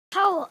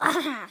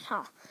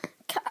cool.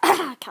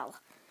 Cool.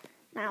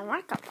 Now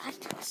welcome back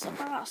to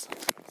Super Awesome.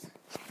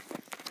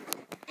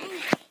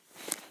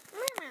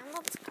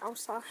 Let's go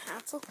so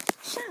Hansel.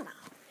 Shadow.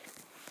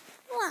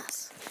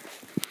 Yes.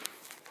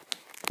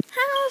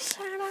 Hello,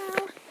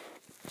 Shadow.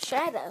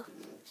 Shadow.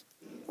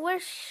 Where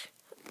is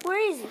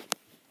he?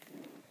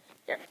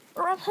 You're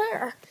right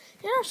here.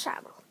 You're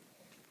Shadow.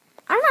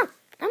 I'm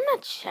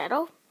not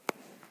Shadow.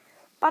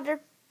 But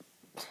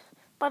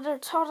they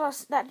told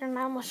us that your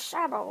name was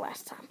Shadow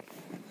last time.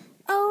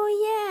 Oh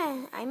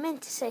yeah, I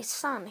meant to say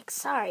Sonic.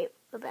 Sorry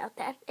about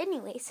that.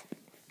 Anyways,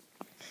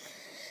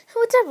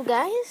 what's up,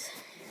 guys?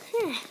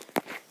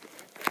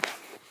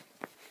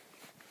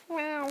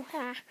 Well,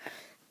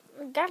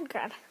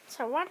 good.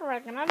 So what are we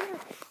gonna do?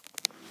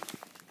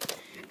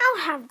 I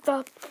have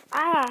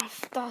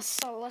the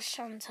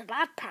solution to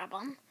that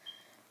problem.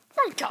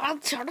 My God,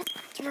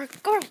 we're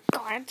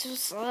going to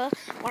see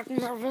what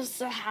movies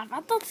they have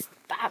at the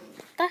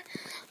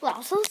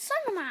local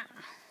cinema.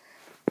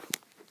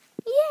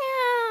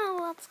 Yeah,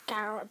 let's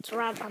go. It's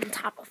right on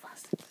top of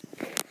us.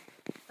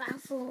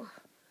 That's all.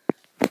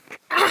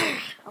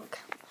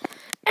 Okay.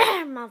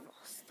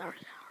 Marvelous. There we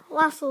go.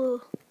 That's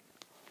all.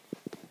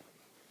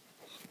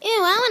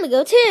 Ew, I want to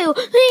go too.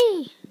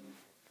 Hey.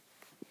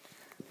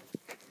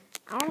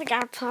 I want to go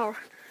too.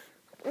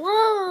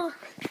 Whoa.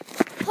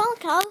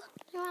 Polka.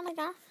 You want to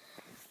go?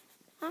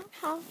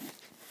 Okay.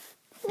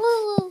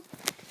 Whoa.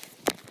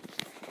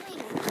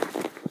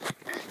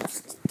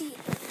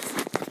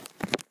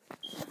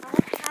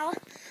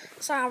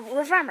 So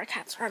remember,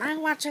 cats, we're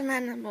not watching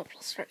any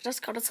movies. We're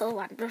just going to see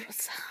what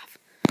movies have.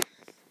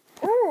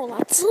 Oh,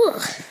 that's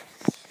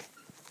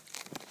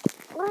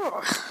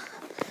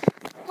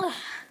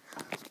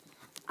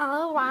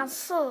I want to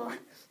see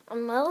a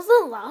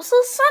lots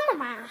of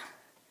cinema.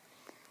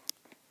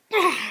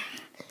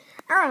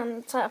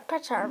 And a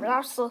picture of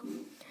us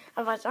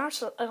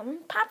eating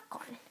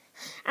popcorn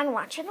and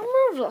watching a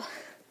movie.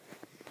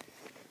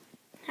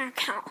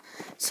 Okay,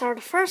 so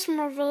the first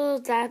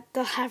movie that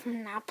they have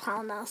now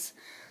playing is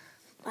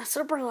the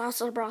Super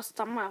Yoshi Bros.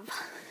 The movie.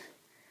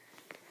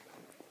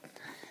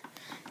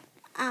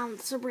 And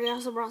Super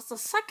Yoshi Bros. The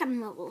second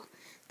movie,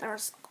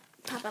 there's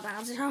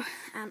Paparazzo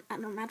and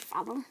Internet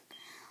Father.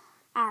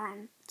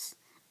 And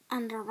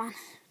Underrun.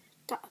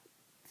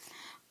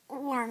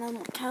 Warren and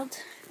the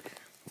Cat.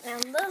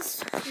 And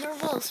this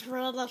movie is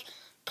really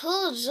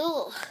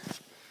cool.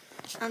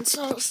 And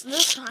so is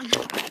this one.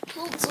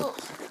 Cool.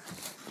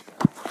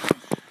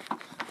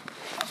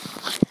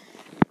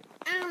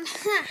 And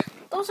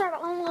those are the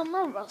only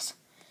movies.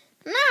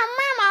 No,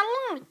 Mama,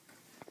 look.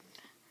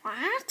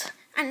 What?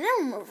 A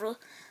new movie.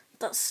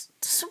 The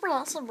Super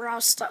Yoshi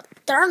Bros. The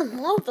third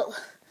movie.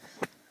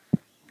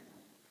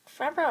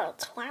 February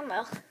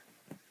 20th.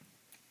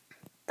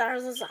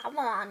 There's a zombie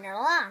on your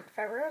lawn.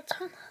 February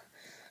 20th.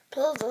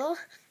 Please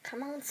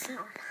come on soon.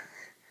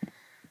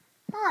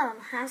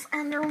 Has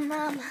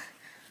Enderman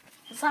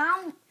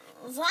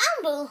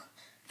zombie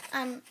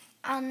and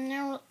a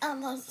new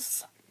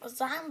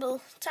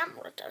zombie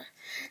temperature.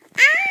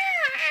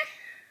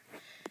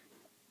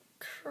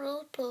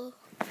 Creepy.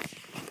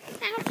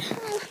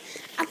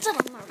 I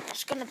didn't know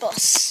there's gonna be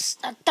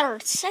a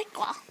third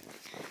sequel.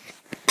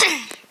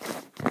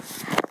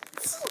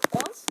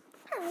 Sequels?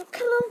 I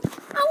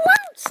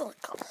want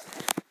sequels.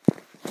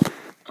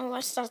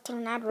 Unless they're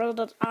not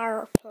rated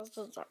R plus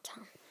or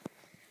 10.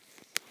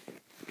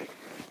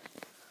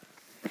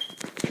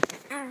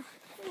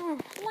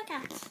 Look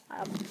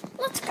outside.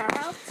 Let's go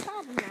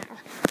outside now.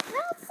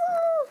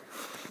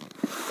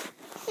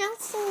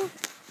 Yes.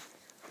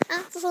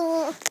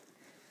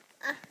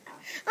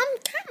 I'm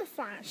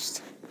camouflaged.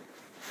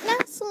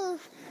 Yes.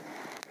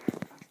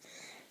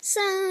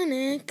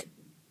 Sonic.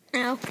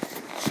 Ow.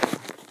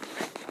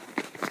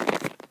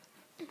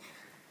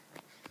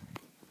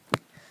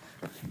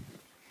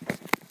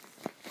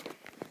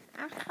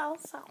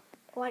 So,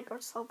 like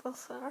or so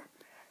this here.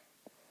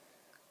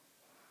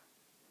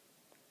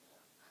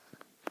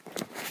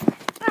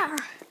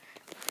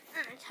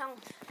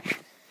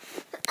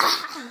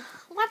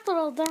 What do I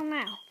do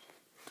now?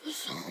 The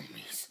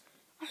zombies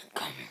are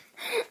coming.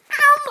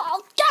 Oh my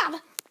God!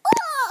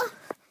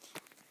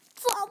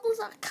 Zombies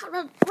are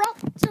coming right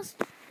just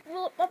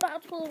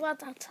about to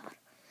what outside.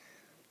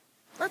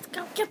 Let's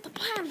go get the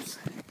plans.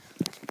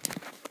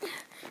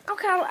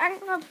 Okay, I'm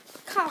gonna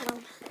call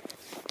them.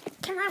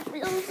 Can I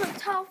use the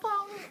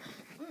telephone?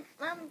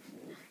 Can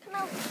I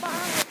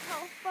borrow the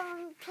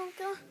telephone,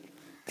 Tonka?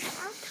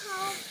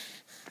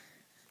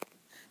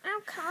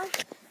 Okay.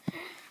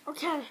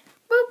 Okay.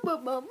 Boop.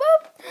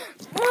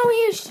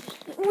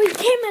 We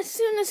came as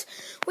soon as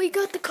we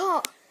got the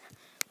call.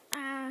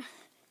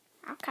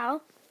 Okay.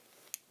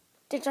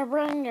 Did you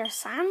bring your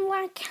son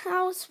like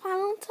I was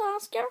planning to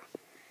ask you?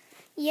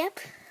 Yep.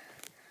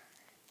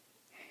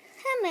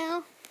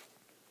 Hello.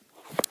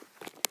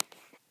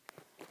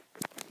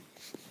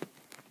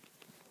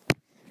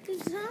 The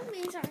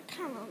zombies are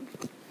coming.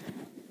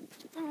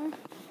 Oh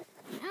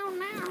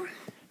no.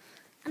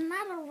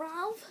 Another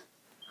Ralph?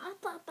 I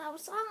thought that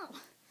was all.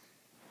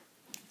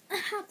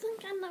 I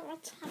think I know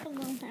what's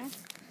happening here.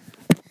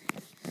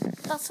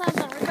 That's why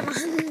they're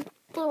gonna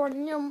do a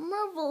new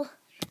movie.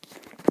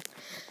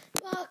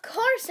 Well, of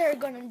course they're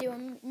gonna do a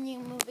new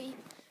movie.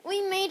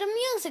 We made a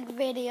music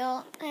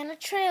video and a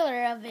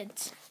trailer of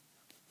it.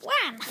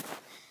 When?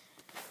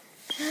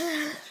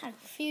 A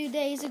few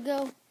days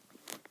ago.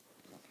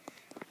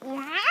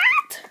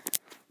 What?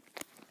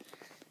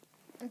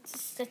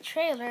 It's the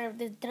trailer of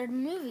the third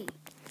movie.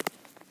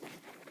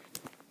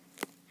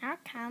 How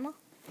kind of?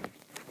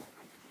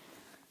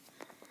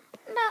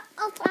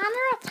 No, it's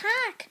under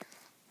attack.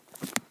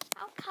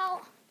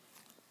 How?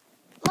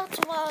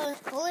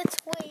 Let's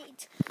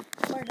wait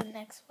for the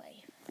next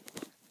wave.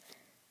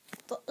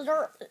 The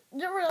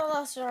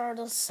last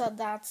artist said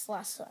that's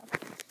last one.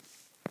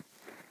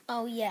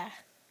 Oh yeah.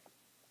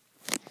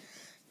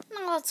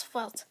 Now let's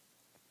vote.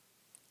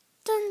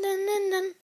 Dun dun dun dun.